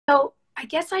I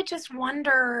guess I just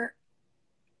wonder,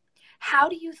 how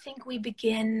do you think we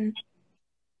begin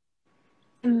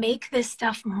to make this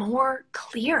stuff more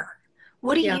clear?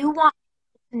 What do Yeah. you want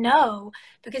to know?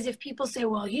 Because if people say,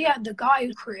 well, yeah, the guy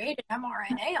who created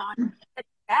mRNA on it's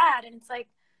bad, and it's like,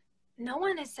 no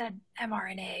one has said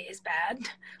mRNA is bad.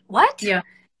 What? Yeah.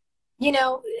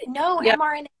 No, Yeah.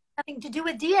 mRNA has nothing to do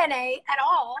with DNA at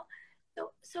all.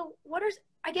 So what are,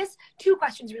 I guess, two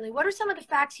questions really. What are some of the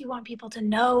facts you want people to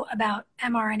know about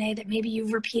mRNA that maybe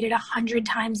you've repeated 100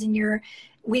 times in your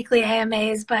weekly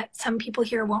AMAs, but some people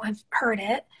here won't have heard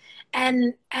it?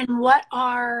 And what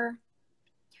are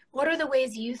the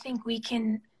ways you think we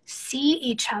can see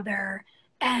each other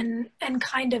and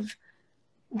kind of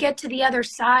get to the other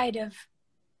side of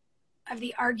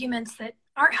the arguments that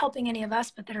aren't helping any of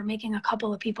us, but that are making a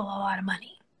couple of people a lot of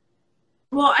money?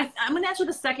 Well, I'm going to answer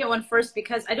the second one first,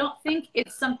 because I don't think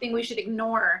it's something we should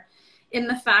ignore, in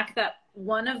the fact that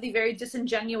one of the very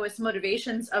disingenuous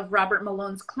motivations of Robert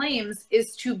Malone's claims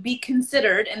is to be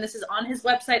considered, and this is on his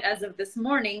website as of this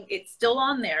morning, it's still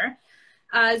on there,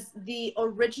 as the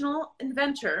original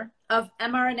inventor of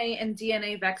mRNA and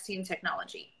DNA vaccine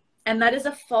technology. And that is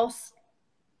a false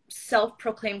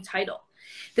self-proclaimed title.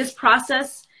 This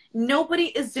process, nobody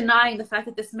is denying the fact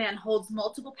that this man holds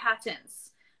multiple patents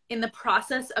in the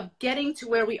process of getting to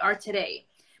where we are today.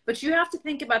 But you have to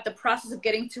think about the process of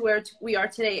getting to where we are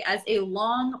today as a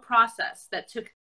long process that took